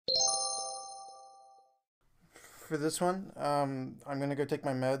for this one, I'm gonna go take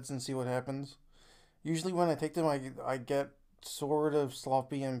my meds and see what happens. Usually, when I take them, I get sort of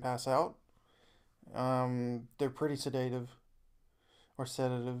sloppy and pass out. They're pretty sedative or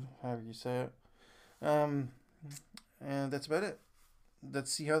sedative, however you say it. Um, and that's about it.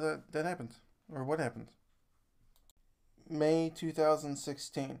 Let's see how that happens or what happens. May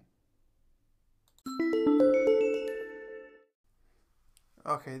 2016.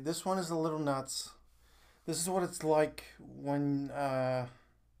 Okay, this one is a little nuts. This is what it's like when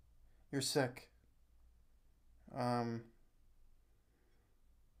you're sick. Um,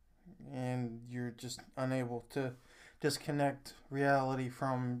 and you're just unable to disconnect reality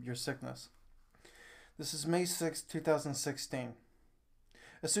from your sickness. This is May 6th, 2016.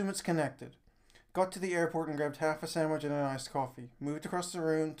 Assume it's connected. Got to the airport and grabbed half a sandwich and an iced coffee. Moved across the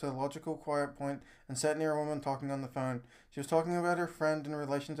room to a logical quiet point and sat near a woman talking on the phone. She was talking about her friend in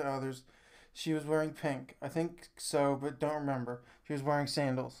relation to others. She was wearing pink. I think so, but don't remember. She was wearing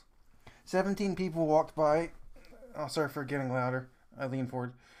sandals. 17 people walked by. Oh, sorry for getting louder. I leaned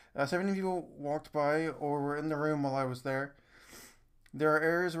forward. 17 people walked by or were in the room while I was there. There are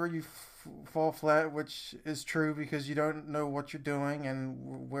areas where you fall flat, which is true because you don't know what you're doing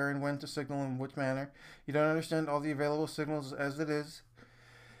and where and when to signal in which manner. You don't understand all the available signals as it is.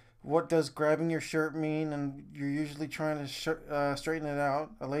 What does grabbing your shirt mean? And you're usually trying to straighten it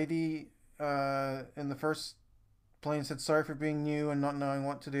out. A lady in the first plane said sorry for being new and not knowing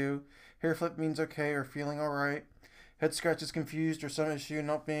what to do. Hair flip means okay or feeling alright. Head scratch is confused or some issue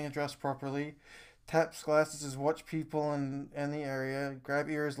not being addressed properly. Taps glasses is watch people in the area.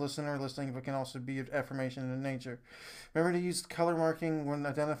 Grab ears, listen or listening, but can also be affirmation in nature. Remember to use color marking when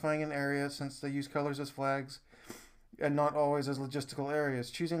identifying an area since they use colors as flags and not always as logistical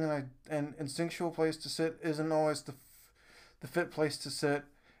areas. Choosing an instinctual place to sit isn't always the fit place to sit,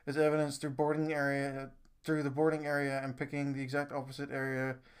 as evidenced through the boarding area and picking the exact opposite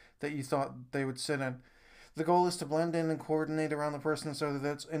area that you thought they would sit in. The goal is to blend in and coordinate around the person so that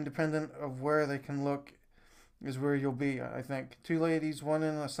it's independent of where they can look is where you'll be, I think. Two ladies, one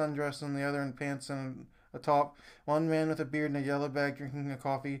in a sundress and the other in pants and a top. One man with a beard and a yellow bag drinking a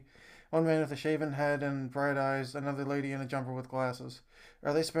coffee. One man with a shaven head and bright eyes. Another lady in a jumper with glasses.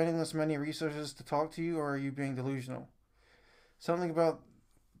 Are they spending this many resources to talk to you or are you being delusional? Something about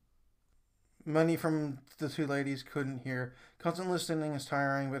money from the two ladies couldn't hear. Constant listening is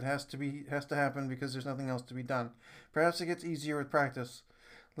tiring, but has to happen because there's nothing else to be done. Perhaps it gets easier with practice.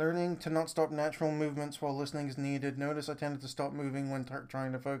 Learning to not stop natural movements while listening is needed. Notice I tended to stop moving when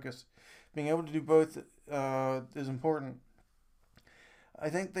trying to focus. Being able to do both is important.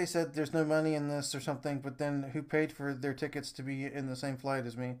 I think they said there's no money in this or something, but then who paid for their tickets to be in the same flight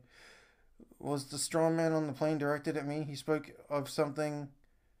as me? Was the strong man on the plane directed at me? He spoke of something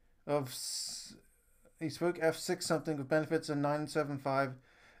of he spoke F6 something with benefits and 975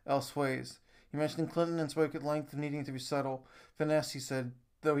 elsewise. He mentioned Clinton and spoke at length of needing to be subtle. Finesse, he said,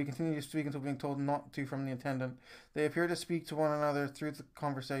 though he continued to speak until being told not to from the attendant. They appear to speak to one another through the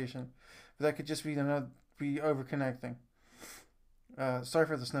conversation, but that could just be over-connecting. Sorry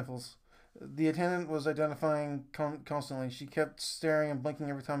for the sniffles. The attendant was identifying constantly. She kept staring and blinking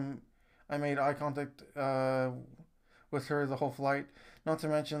every time I made eye contact with her the whole flight. Not to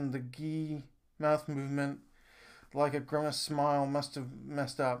mention the gee mouth movement, like a grimace smile, must have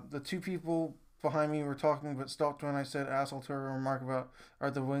messed up. The two people behind me were talking but stopped when I said asshole to a remark about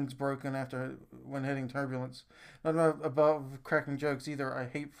are the wings broken when hitting turbulence. Not about cracking jokes either. I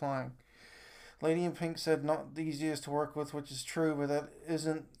hate flying. Lady in Pink said not the easiest to work with, which is true, but that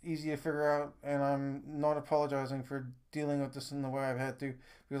isn't easy to figure out, and I'm not apologizing for dealing with this in the way I've had to,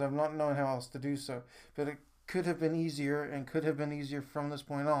 because I've not known how else to do so. But it could have been easier, and could have been easier from this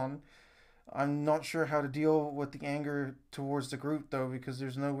point on. I'm not sure how to deal with the anger towards the group, though, because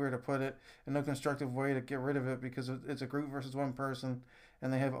there's nowhere to put it, and no constructive way to get rid of it, because it's a group versus one person,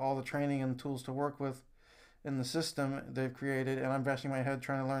 and they have all the training and tools to work with in the system they've created, and I'm bashing my head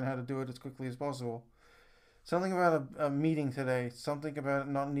trying to learn how to do it as quickly as possible. Something about a meeting today, something about it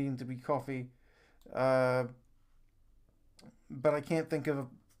not needing to be coffee, but I can't think of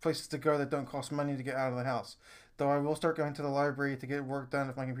places to go that don't cost money to get out of the house. Though I will start going to the library to get work done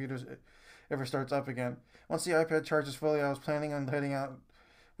if my computer ever starts up again. Once the iPad charges fully, I was planning on heading out.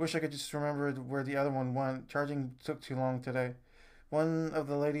 Wish I could just remember where the other one went. Charging took too long today. One of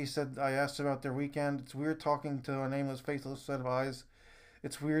the ladies said I asked about their weekend. It's weird talking to a nameless, faceless set of eyes.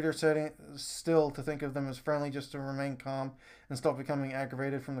 It's weirder still to think of them as friendly just to remain calm and stop becoming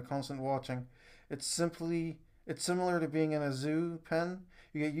aggravated from the constant watching. It's similar to being in a zoo pen.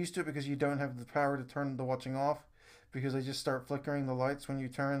 You get used to it because you don't have the power to turn the watching off, because they just start flickering the lights when you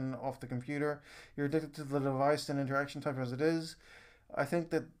turn off the computer. You're addicted to the device and interaction type as it is. I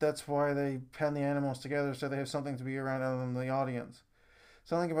think that's why they pen the animals together so they have something to be around other than the audience.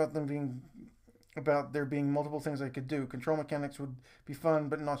 Something about there being multiple things I could do. Control mechanics would be fun,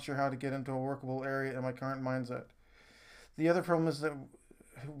 but not sure how to get into a workable area in my current mindset. The other problem is that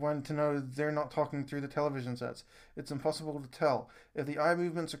when to know they're not talking through the television sets. It's impossible to tell if the eye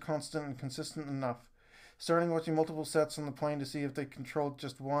movements are constant and consistent enough. Starting watching multiple sets on the plane to see if they controlled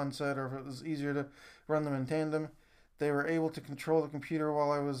just one set or if it was easier to run them in tandem. They were able to control the computer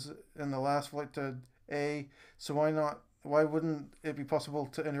while I was in the last flight to A, so why not? Why wouldn't it be possible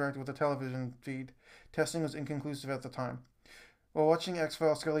to interact with the television feed? Testing was inconclusive at the time. While watching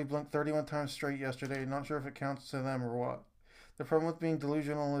X-Files, Scully blinked 31 times straight yesterday, not sure if it counts to them or what. The problem with being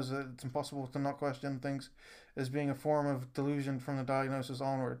delusional is that it's impossible to not question things as being a form of delusion from the diagnosis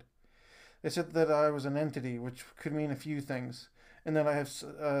onward. They said that I was an entity, which could mean a few things, and that I have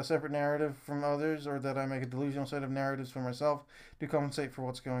a separate narrative from others, or that I make a delusional set of narratives for myself to compensate for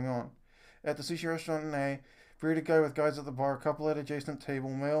what's going on. At the sushi restaurant in A, bearded guy with guys at the bar, couple at adjacent table,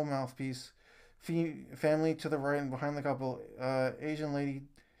 male mouthpiece, family to the right and behind the couple, Asian lady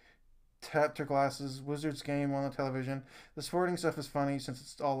tapped her glasses, Wizards game on the television. The sporting stuff is funny since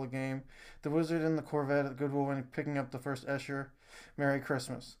it's all a game. The Wizard in the Corvette at Goodwill when picking up the first Escher. Merry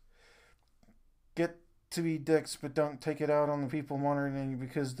Christmas. Get to be dicks, but don't take it out on the people monitoring you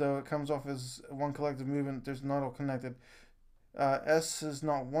because though it comes off as one collective movement, there's not all connected. S is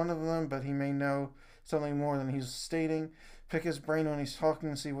not one of them, but he may know something more than he's stating. Pick his brain when he's talking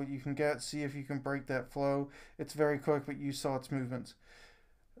and see what you can get. See if you can break that flow. It's very quick, but you saw its movements.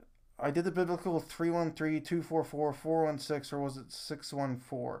 I did the biblical 313, 244, 416, or was it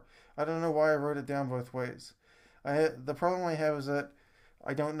 614? I don't know why I wrote it down both ways. The problem I have is that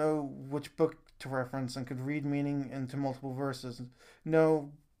I don't know which book to reference and could read meaning into multiple verses.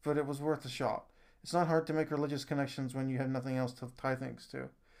 No, but it was worth a shot. It's not hard to make religious connections when you have nothing else to tie things to.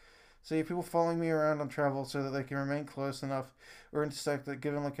 So you have people following me around on travel so that they can remain close enough or intersect at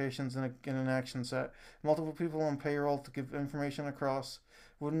given locations in an action set. Multiple people on payroll to give information across.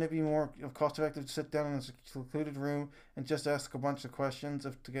 Wouldn't it be more cost effective to sit down in a secluded room and just ask a bunch of questions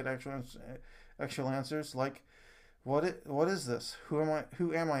to get actual answers? Like, what is this? Who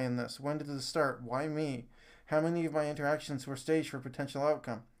am I in this? When did this start? Why me? How many of my interactions were staged for potential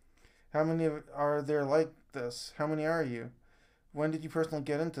outcome? How many are there like this? How many are you? When did you personally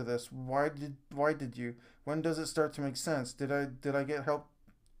get into this? Why did you? When does it start to make sense? Did I get help?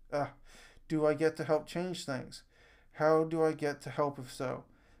 Do I get to help change things? How do I get to help if so?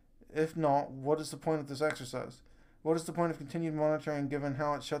 If not, what is the point of this exercise? What is the point of continued monitoring given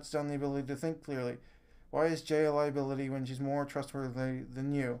how it shuts down the ability to think clearly? Why is Jay a liability when she's more trustworthy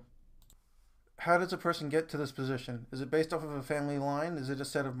than you? How does a person get to this position? Is it based off of a family line? Is it a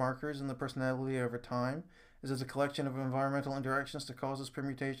set of markers in the personality over time? Is it a collection of environmental interactions to cause this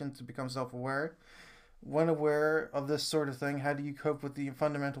permutation to become self-aware? When aware of this sort of thing, how do you cope with the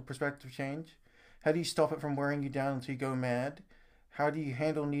fundamental perspective change? How do you stop it from wearing you down until you go mad? How do you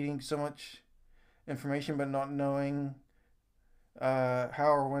handle needing so much information but not knowing how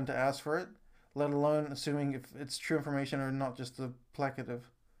or when to ask for it, let alone assuming if it's true information or not just the placative?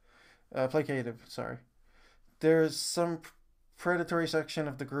 Sorry. There's some predatory section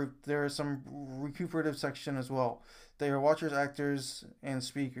of the group. There is some recuperative section as well. They are watchers, actors, and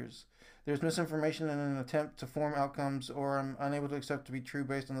speakers. There's misinformation in an attempt to form outcomes or I'm unable to accept to be true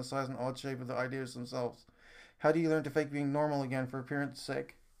based on the size and odd shape of the ideas themselves. How do you learn to fake being normal again for appearance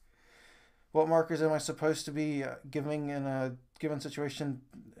sake? What markers am I supposed to be giving in a given situation,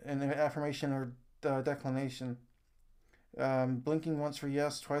 an affirmation or declination? Blinking once for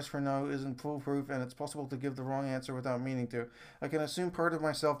yes, twice for no isn't foolproof, and it's possible to give the wrong answer without meaning to. I can assume part of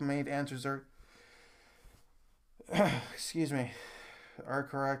my self-made answers are, excuse me, are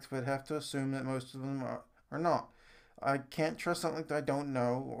correct, but have to assume that most of them are not. I can't trust something that I don't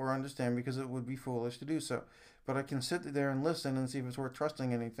know or understand because it would be foolish to do so. But I can sit there and listen and see if it's worth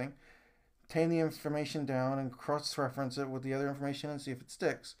trusting anything. Tame the information down and cross-reference it with the other information and see if it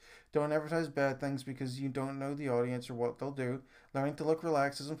sticks. Don't advertise bad things because you don't know the audience or what they'll do. Learning to look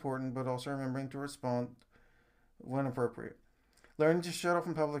relaxed is important, but also remembering to respond when appropriate. Learning to shut off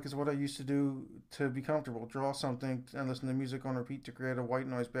in public is what I used to do to be comfortable. Draw something and listen to music on repeat to create a white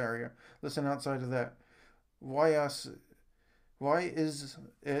noise barrier. Listen outside of that. Why us? Why is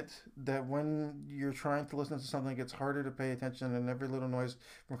it that when you're trying to listen to something, it's harder to pay attention and every little noise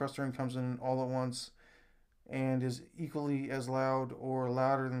from across the room comes in all at once and is equally as loud or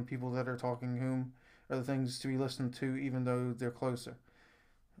louder than people that are talking, whom are the things to be listened to even though they're closer?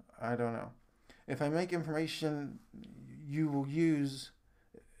 I don't know. If I make information, you will use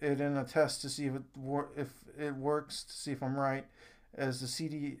it in a test to see if it works, to see if I'm right, as the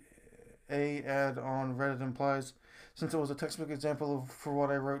CDA ad on Reddit implies, since it was a textbook example for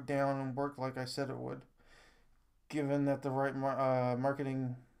what I wrote down and worked like I said it would. Given that the right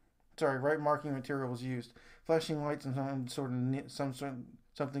marking material was used, flashing lights and something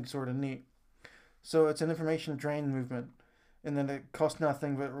sort of neat. So it's an information drain movement, and then it costs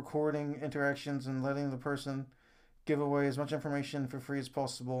nothing but recording interactions and letting the person give away as much information for free as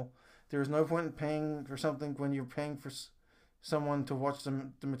possible. There is no point in paying for something when you're paying for someone to watch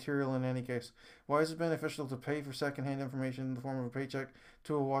the material in any case. Why is it beneficial to pay for secondhand information in the form of a paycheck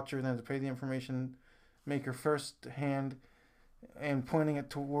to a watcher than to pay the information maker first hand and pointing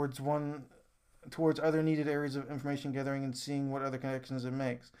it towards other needed areas of information gathering and seeing what other connections it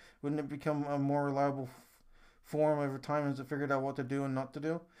makes? Wouldn't it become a more reliable form over time as it figured out what to do and not to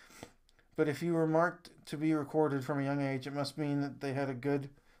do? But if you were marked to be recorded from a young age, it must mean that they had a good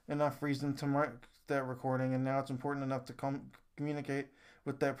enough reason to mark that recording, and now it's important enough to communicate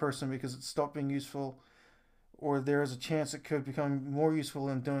with that person because it stopped being useful, or there is a chance it could become more useful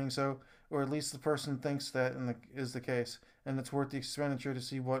in doing so, or at least the person thinks that is the case, and it's worth the expenditure to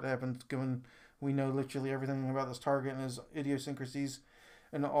see what happens given we know literally everything about this target and his idiosyncrasies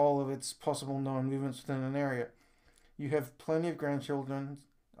and all of its possible known movements within an area. You have plenty of grandchildren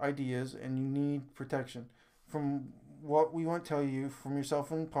ideas and you need protection. From what we won't tell you, from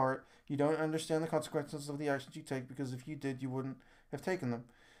yourself in part, you don't understand the consequences of the actions you take because if you did, you wouldn't have taken them.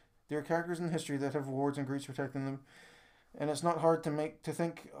 There are characters in history that have wards and groups protecting them, and it's not hard to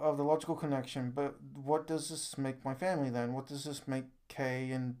think of the logical connection. But what does this make my family then? What does this make Kay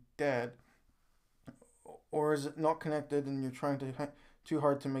and Dad? Or is it not connected and you're trying too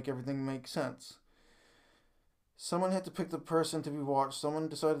hard to make everything make sense? Someone had to pick the person to be watched. Someone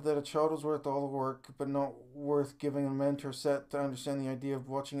decided that a child was worth all the work, but not worth giving a mentor set to understand the idea of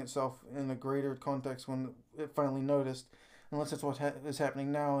watching itself in a greater context when it finally noticed, unless it's what is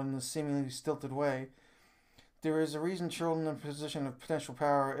happening now in a seemingly stilted way. There is a reason children in a position of potential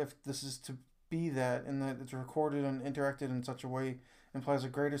power, if this is to be that, and that it's recorded and interacted in such a way, implies a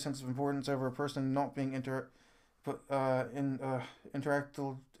greater sense of importance over a person not being interacted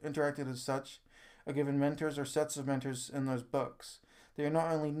as such. Are given mentors or sets of mentors in those books. They are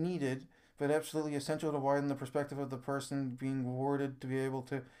not only needed, but absolutely essential to widen the perspective of the person being rewarded to be able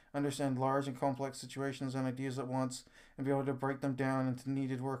to understand large and complex situations and ideas at once and be able to break them down into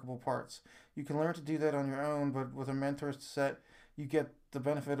needed workable parts. You can learn to do that on your own, but with a mentor set, you get the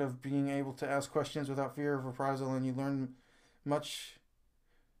benefit of being able to ask questions without fear of reprisal, and you learn much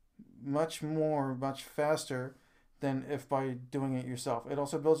more, much faster than if by doing it yourself. It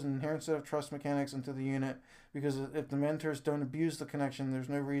also builds an inherent set of trust mechanics into the unit because if the mentors don't abuse the connection, there's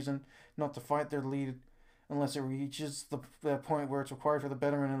no reason not to fight their lead unless it reaches that point where it's required for the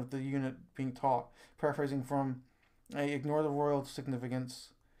betterment of the unit being taught. Paraphrasing from Ignore the Royal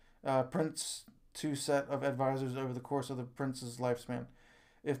Significance, Prince 2 set of advisors over the course of the prince's lifespan.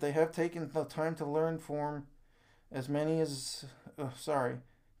 If they have taken the time to learn form as many as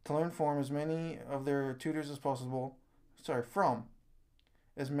to learn from as many of their tutors as possible,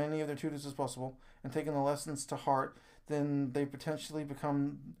 and taking the lessons to heart, then they potentially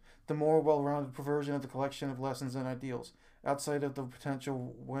become the more well-rounded version of the collection of lessons and ideals, outside of the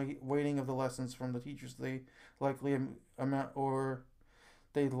potential weighting of the lessons from the teachers they likely amount of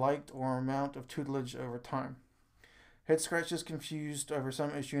tutelage over time. Head scratches confused over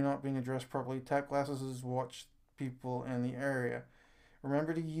some issue not being addressed properly. Tap glasses watch people in the area.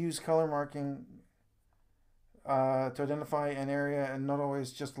 Remember to use color marking to identify an area and not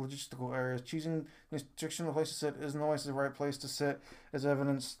always just logistical areas. Choosing the instructional place to sit isn't always the right place to sit, as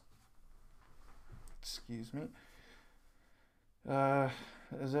evidenced. As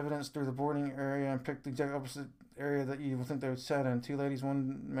evidenced through the boarding area, and pick the exact opposite area that you would think they would sit in. Two ladies,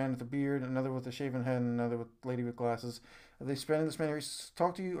 one man with a beard, another with a shaven head, and another lady with glasses. Are they spending this many reasons to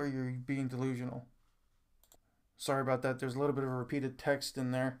talk to you, or are you being delusional? Sorry about that. There's a little bit of a repeated text in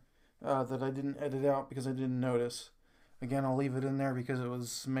there that I didn't edit out because I didn't notice. Again, I'll leave it in there because it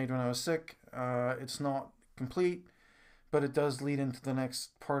was made when I was sick. It's not complete, but it does lead into the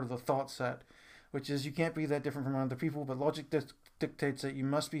next part of the thought set, which is you can't be that different from other people, but logic dictates that you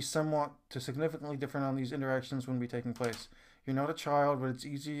must be somewhat to significantly different on these interactions when be taking place. You're not a child, but it's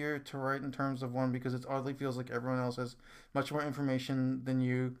easier to write in terms of one because it oddly feels like everyone else has much more information than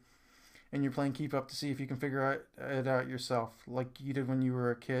you, and you're playing keep up to see if you can figure it out yourself, like you did when you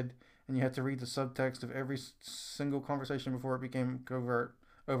were a kid and you had to read the subtext of every single conversation before it became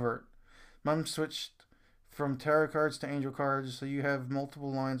overt. Mom switched from tarot cards to angel cards, so you have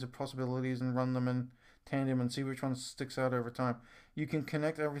multiple lines of possibilities and run them in tandem and see which one sticks out over time. You can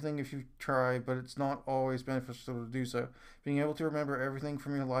connect everything if you try, but it's not always beneficial to do so. Being able to remember everything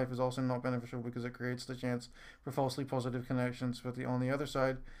from your life is also not beneficial because it creates the chance for falsely positive connections. But on the other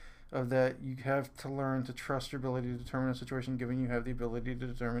side of that, you have to learn to trust your ability to determine a situation, given you have the ability to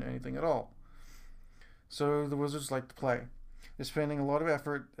determine anything at all. So the wizards like to play. They're spending a lot of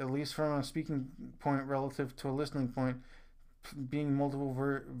effort, at least from a speaking point relative to a listening point, being multiple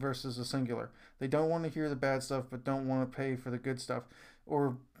versus a singular. They don't want to hear the bad stuff, but don't want to pay for the good stuff,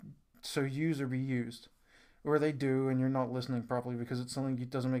 or so use or be used. Or they do, and you're not listening properly because it's something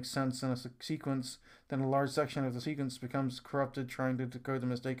that doesn't make sense in a sequence. Then a large section of the sequence becomes corrupted trying to decode the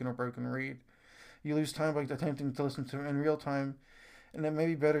mistaken or broken read. You lose time by attempting to listen to it in real time, and it may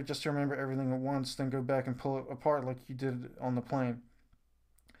be better just to remember everything at once than go back and pull it apart like you did on the plane.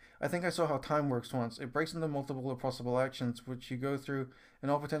 I think I saw how time works once. It breaks into multiple or possible actions, which you go through, and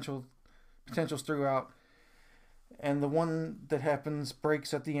all potentials throughout. And the one that happens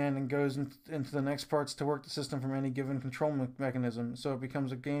breaks at the end and goes into the next parts to work the system from any given control mechanism. So it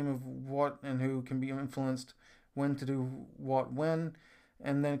becomes a game of what and who can be influenced, when to do what when,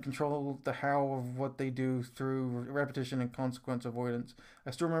 and then control the how of what they do through repetition and consequence avoidance.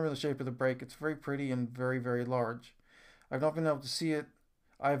 I still remember the shape of the break. It's very pretty and very, very large. I've not been able to see it.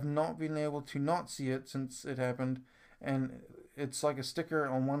 I've not been able to not see it since it happened, and it's like a sticker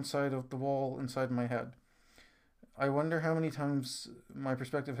on one side of the wall inside my head. I wonder how many times my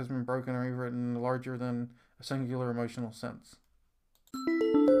perspective has been broken or rewritten larger than a singular emotional sense.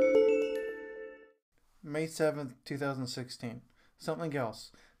 May 7th, 2016. Something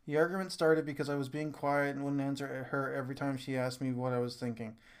else. The argument started because I was being quiet and wouldn't answer her every time she asked me what I was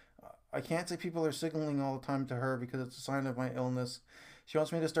thinking. I can't say people are signaling all the time to her because it's a sign of my illness. She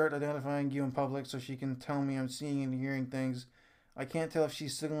wants me to start identifying you in public so she can tell me I'm seeing and hearing things. I can't tell if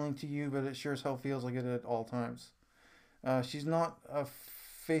she's signaling to you, but it sure as hell feels like it at all times. She's not a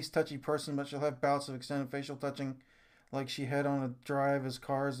face-touchy person, but she'll have bouts of extended facial touching, like she had on a drive as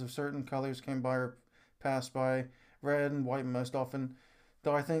cars of certain colors came by or passed by, red and white most often,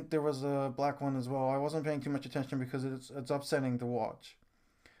 though I think there was a black one as well. I wasn't paying too much attention because it's upsetting to watch.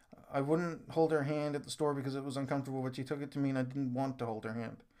 I wouldn't hold her hand at the store because it was uncomfortable, but she took it to mean I didn't want to hold her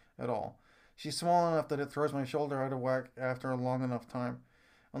hand at all. She's small enough that it throws my shoulder out of whack after a long enough time.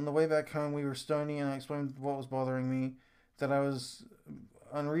 On the way back home, we were stony, and I explained what was bothering me, that I was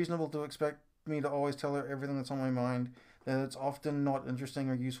unreasonable to expect me to always tell her everything that's on my mind, that it's often not interesting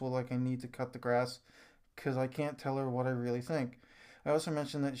or useful, like I need to cut the grass, because I can't tell her what I really think. I also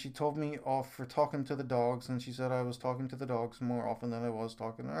mentioned that she told me off for talking to the dogs, and she said I was talking to the dogs more often than I was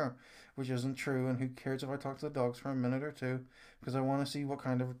talking to her, which isn't true, and who cares if I talk to the dogs for a minute or two, because I want to see what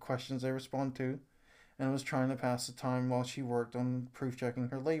kind of questions they respond to, and was trying to pass the time while she worked on proof-checking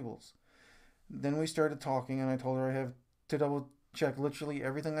her labels. Then we started talking, and I told her I have to double-check literally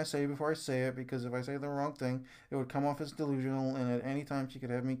everything I say before I say it, because if I say the wrong thing, it would come off as delusional, and at any time she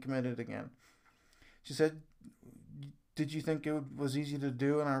could have me committed again. She said, "Did you think it was easy to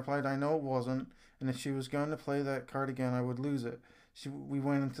do?" And I replied, "I know it wasn't, and if she was going to play that card again, I would lose it." We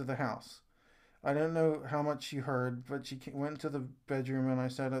went into the house. I don't know how much she heard, but she went into the bedroom, and I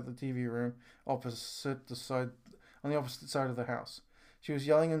sat at the TV room on the opposite side of the house. She was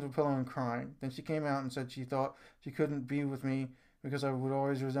yelling into a pillow and crying. Then she came out and said she thought she couldn't be with me because I would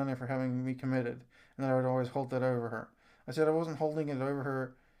always resent her for having me committed, and that I would always hold that over her. I said I wasn't holding it over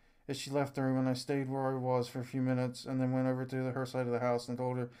her as she left the room, and I stayed where I was for a few minutes, and then went over to her side of the house and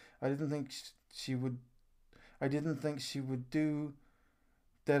told her I didn't think she would do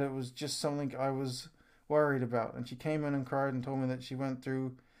that. It was just something I was worried about. And she came in and cried and told me that she went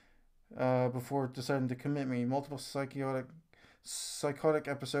through before deciding to commit me multiple psychotic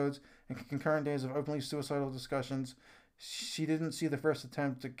episodes and concurrent days of openly suicidal discussions. She didn't see the first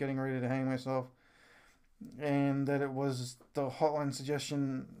attempt at getting ready to hang myself, and that it was the hotline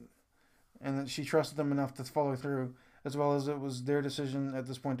suggestion, and that she trusted them enough to follow through, as well as it was their decision at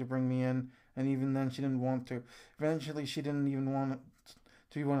this point to bring me in, and even then she didn't want to. Eventually she didn't even want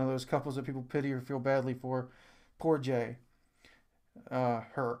to be one of those couples that people pity or feel badly for. Poor Jay.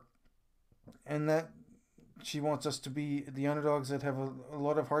 Her. And that she wants us to be the underdogs that have a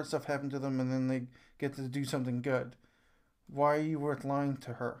lot of hard stuff happen to them, and then they get to do something good. Why are you worth lying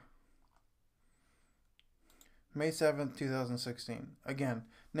to her? May 7th, 2016. Again.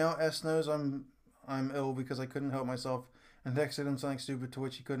 Now S knows I'm ill because I couldn't help myself and texted him something stupid to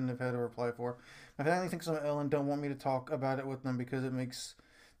which he couldn't have had a reply for. My family thinks I'm ill and don't want me to talk about it with them because it makes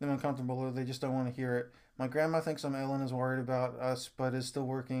them uncomfortable, or they just don't want to hear it. My grandma thinks I'm ill and is worried about us, but is still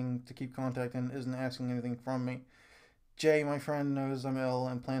working to keep contact and isn't asking anything from me. Jay, my friend, knows I'm ill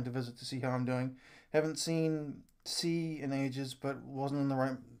and planned to visit to see how I'm doing. Haven't seen C in ages, but wasn't in the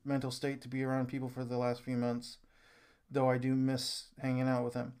right mental state to be around people for the last few months, though I do miss hanging out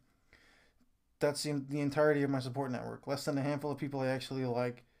with him. That's the entirety of my support network. Less than a handful of people I actually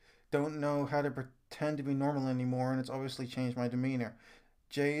like. Don't know how to pretend to be normal anymore, and it's obviously changed my demeanor.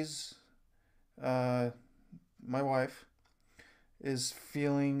 Jay's, uh, my wife, is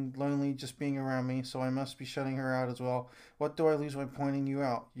feeling lonely just being around me, so I must be shutting her out as well. What do I lose by pointing you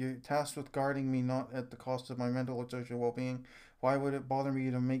out? You're tasked with guarding me, not at the cost of my mental or social well being. Why would it bother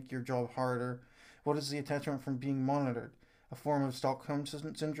me to make your job harder? What is the attachment from being monitored? A form of Stockholm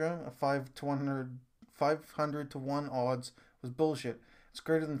syndrome? A 500 to 1 odds was bullshit. It's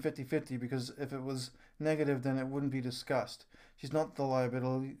greater than 50-50 because if it was negative, then it wouldn't be discussed. She's not the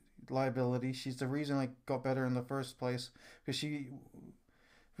liability. She's the reason I got better in the first place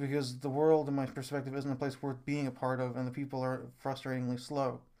because the world in my perspective isn't a place worth being a part of and the people are frustratingly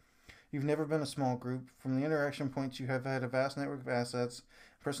slow. You've never been a small group. From the interaction points, you have had a vast network of assets,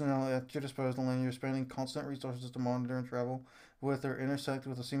 personnel at your disposal, and you're spending constant resources to monitor and travel with or intersect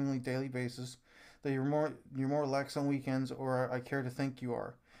with a seemingly daily basis. That you're more lax on weekends, or I care to think you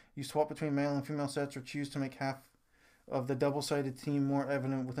are. You swap between male and female sets, or choose to make half of the double-sided team more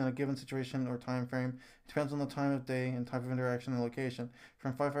evident within a given situation or time frame. It depends on the time of day and type of interaction and location.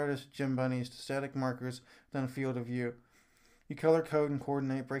 From firefighters to gym bunnies to static markers within a field of view. You color code and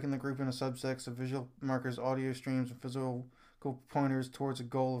coordinate, breaking the group into subsets of visual markers, audio streams, and physical pointers towards a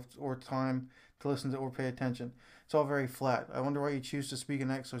goal or time to listen to or pay attention. It's all very flat. I wonder why you choose to speak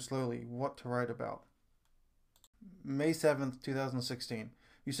and act so slowly. What to write about? May 7th, 2016.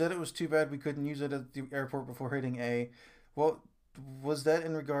 You said it was too bad we couldn't use it at the airport before hitting A. Well, was that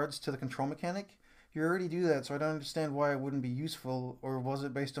in regards to the control mechanic? You already do that, so I don't understand why it wouldn't be useful, or was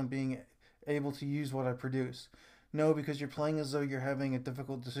it based on being able to use what I produce? No, because you're playing as though you're having a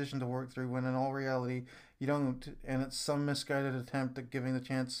difficult decision to work through when in all reality you don't, and it's some misguided attempt at giving the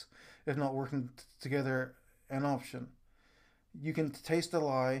chance, if not working together, an option. You can taste a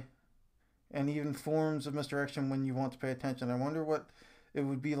lie and even forms of misdirection when you want to pay attention. I wonder what it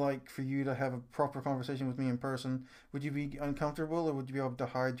would be like for you to have a proper conversation with me in person. Would you be uncomfortable, or would you be able to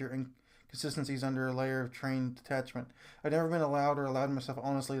hide your inconsistencies under a layer of trained detachment? I've never been allowed myself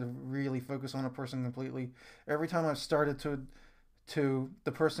honestly to really focus on a person completely. Every time I've started to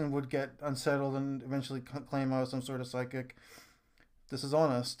the person would get unsettled and eventually claim I was some sort of psychic. This is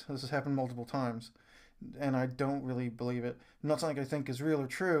honest. This has happened multiple times, and I don't really believe it. Not something I think is real or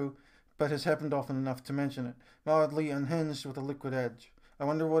true, but has happened often enough to mention it. Mildly unhinged with a liquid edge. I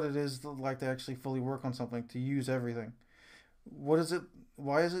wonder what it is like to actually fully work on something, to use everything. What is it?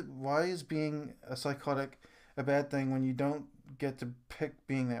 Why is being a psychotic a bad thing when you don't get to pick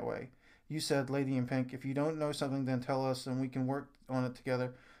being that way? You said, Lady in Pink, if you don't know something, then tell us and we can work on it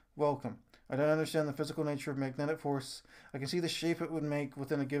together. Welcome. I don't understand the physical nature of magnetic force. I can see the shape it would make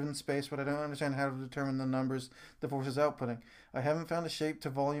within a given space, but I don't understand how to determine the numbers the force is outputting. I haven't found a shape to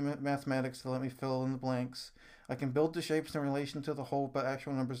volume mathematics to let me fill in the blanks. I can build the shapes in relation to the whole, but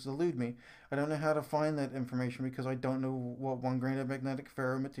actual numbers elude me. I don't know how to find that information because I don't know what 1 grain of magnetic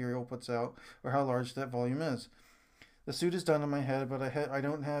ferromaterial puts out or how large that volume is. The suit is done in my head, but I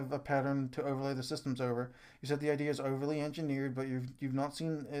don't have a pattern to overlay the systems over. You said the idea is overly engineered, but you've not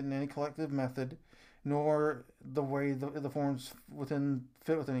seen it in any collective method, nor the way the forms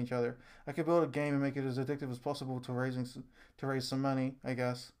fit within each other. I could build a game and make it as addictive as possible to raise some money, I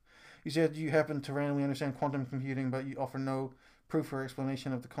guess. You said you happen to randomly understand quantum computing, but you offer no proof or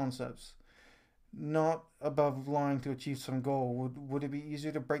explanation of the concepts. Not above lying to achieve some goal. Would it be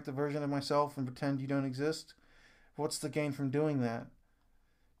easier to break the version of myself and pretend you don't exist? What's the gain from doing that?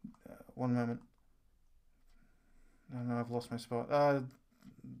 One moment. Oh no, I've lost my spot.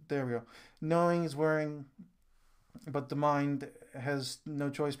 There we go. Knowing is wearing, but the mind has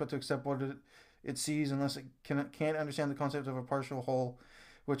no choice but to accept what it sees unless it can't understand the concept of a partial whole,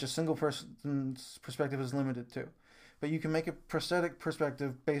 which a single person's perspective is limited to. But you can make a prosthetic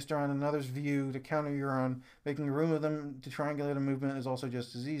perspective based around another's view to counter your own. Making room of them to triangulate a movement is also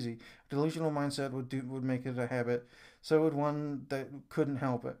just as easy. A delusional mindset would make it a habit. So would one that couldn't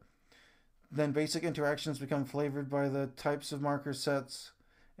help it. Then basic interactions become flavored by the types of marker sets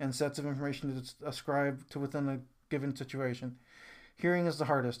and sets of information to ascribe to within a given situation. Hearing is the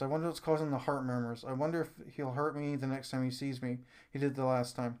hardest. I wonder what's causing the heart murmurs. I wonder if he'll hurt me the next time he sees me. He did the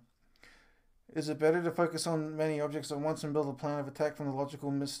last time. Is it better to focus on many objects at once and build a plan of attack from the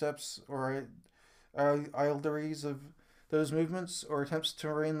logical missteps or eilderies of Those movements or attempts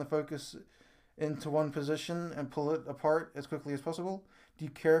to rein the focus into one position and pull it apart as quickly as possible? Do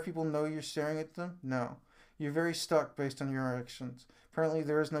you care if people know you're staring at them? No. You're very stuck based on your actions. Apparently,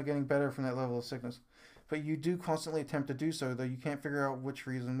 there is no getting better from that level of sickness. But you do constantly attempt to do so, though you can't figure out which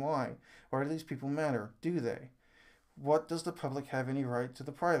reason why. Or at least people matter, do they? What does the public have any right to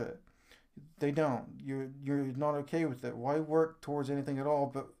the private? They don't. You're not okay with it. Why work towards anything at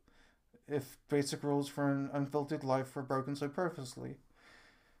all but if basic rules for an unfiltered life were broken so purposely?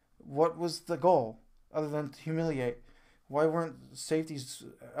 What was the goal, other than to humiliate? Why weren't safeties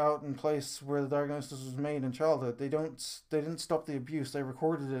out in place where the diagnosis was made in childhood? They didn't stop the abuse. They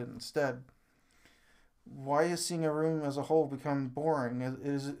recorded it instead. Why is seeing a room as a whole become boring?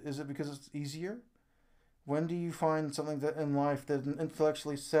 Is it because it's easier? When do you find something that in life that is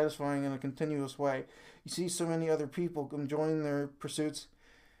intellectually satisfying in a continuous way? You see so many other people enjoying their pursuits,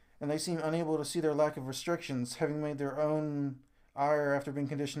 and they seem unable to see their lack of restrictions, having made their own ire after being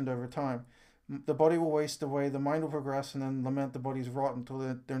conditioned over time. The body will waste away, the mind will progress, and then lament the body's rot until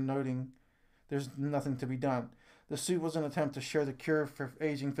they're noting there's nothing to be done. The suit was an attempt to share the cure for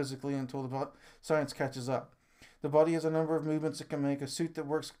aging physically until the science catches up. The body has a number of movements it can make. A suit that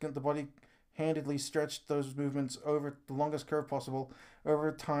works, the body handedly stretched those movements over the longest curve possible.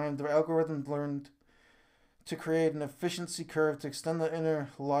 Over time, the algorithm learned to create an efficiency curve to extend the inner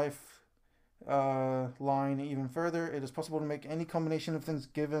life line even further. It is possible to make any combination of things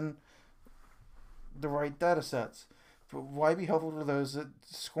given the right data sets. But why be helpful to those that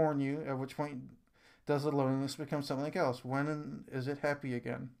scorn you, at which point does the loneliness become something else? When is it happy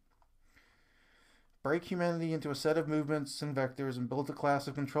again? Break humanity into a set of movements and vectors and build a class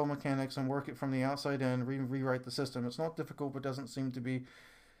of control mechanics and work it from the outside in, rewrite the system. It's not difficult, but doesn't seem to be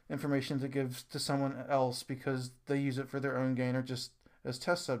information to give to someone else because they use it for their own gain or just as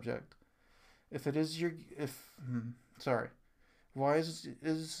test subject. Why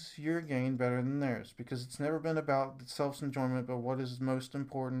is your gain better than theirs? Because it's never been about self-enjoyment, but what is most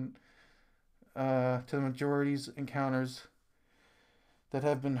important to the majority's encounters that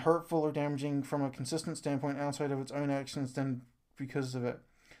have been hurtful or damaging from a consistent standpoint outside of its own actions than because of it.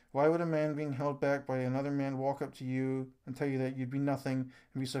 Why would a man being held back by another man walk up to you and tell you that you'd be nothing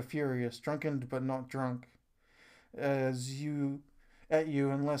and be so furious, drunken but not drunk, at you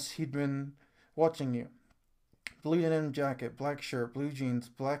unless he'd been watching you? Blue denim jacket, black shirt, blue jeans,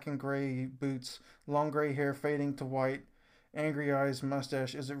 black and gray boots, long gray hair fading to white, angry eyes,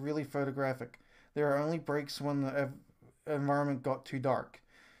 mustache. Is it really photographic? There are only breaks when the environment got too dark.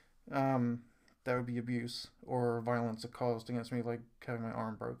 That would be abuse or violence caused against me, like having my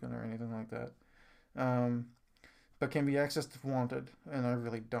arm broken or anything like that. But can be accessed if wanted, and I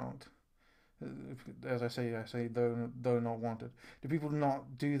really don't. As I say though not wanted. Do people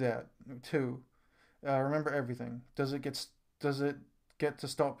not do that too? Remember everything. Does it get to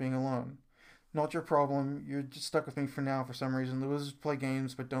stop being alone? Not your problem. You're just stuck with me for now for some reason. The wizards play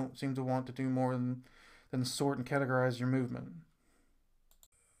games but don't seem to want to do more than sort and categorize your movement.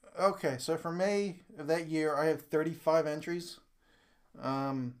 Okay, so for May of that year, I have 35 entries.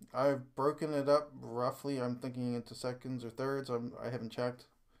 I've broken it up roughly. I'm thinking into seconds or thirds. I haven't checked.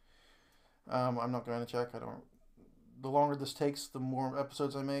 I'm not going to check. I don't. The longer this takes, the more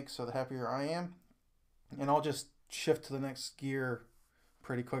episodes I make, so the happier I am. And I'll just shift to the next gear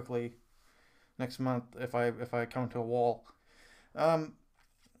pretty quickly next month if I come to a wall.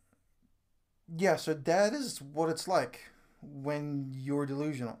 Yeah, so that is what it's like when you're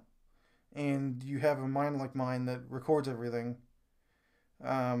delusional and you have a mind like mine that records everything.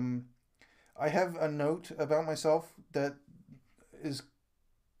 I have a note about myself that is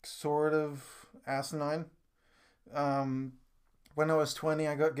sort of asinine. When I was 20,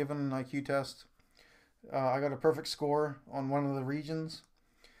 I got given an IQ test. I got a perfect score on one of the regions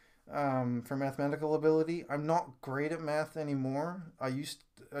for mathematical ability. I'm not great at math anymore. I used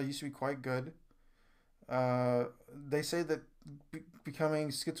to be quite good. They say that becoming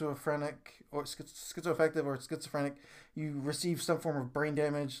schizophrenic or schizoaffective or schizophrenic, you receive some form of brain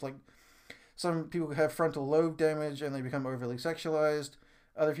damage. Like some people have frontal lobe damage and they become overly sexualized.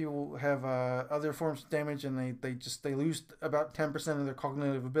 Other people have other forms of damage and they lose about 10% of their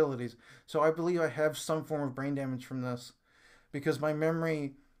cognitive abilities. So I believe I have some form of brain damage from this because my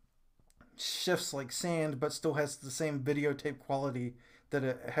memory shifts like sand but still has the same videotape quality that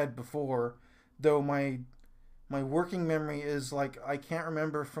it had before, though my working memory is like I can't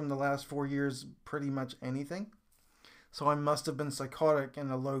remember from the last 4 years pretty much anything. So I must have been psychotic in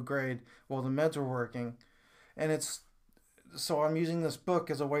a low grade while the meds were working. And so I'm using this book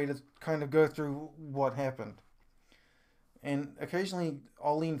as a way to kind of go through what happened. And occasionally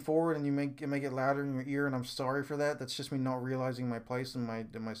I'll lean forward and it may get louder in your ear, and I'm sorry for that. That's just me not realizing my place in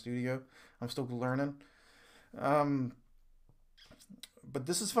my studio. I'm still learning. Um, but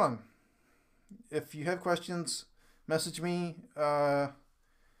this is fun. If you have questions, message me at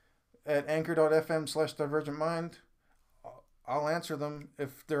anchor.fm/divergentmind. I'll answer them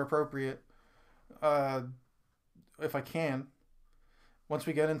if they're appropriate. Uh, if I can. Once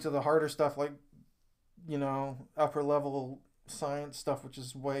we get into the harder stuff, like, upper level science stuff, which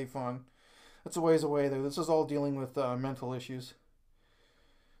is way fun. That's a ways away, though. This is all dealing with mental issues.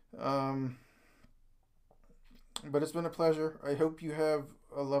 But it's been a pleasure. I hope you have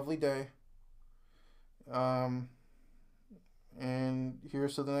a lovely day. And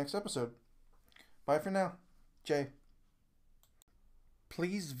here's to the next episode. Bye for now. Jay.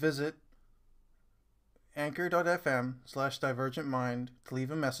 Please visit anchor.fm/divergentmind to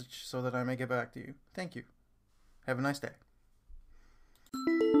leave a message so that I may get back to you. Thank you. Have a nice day.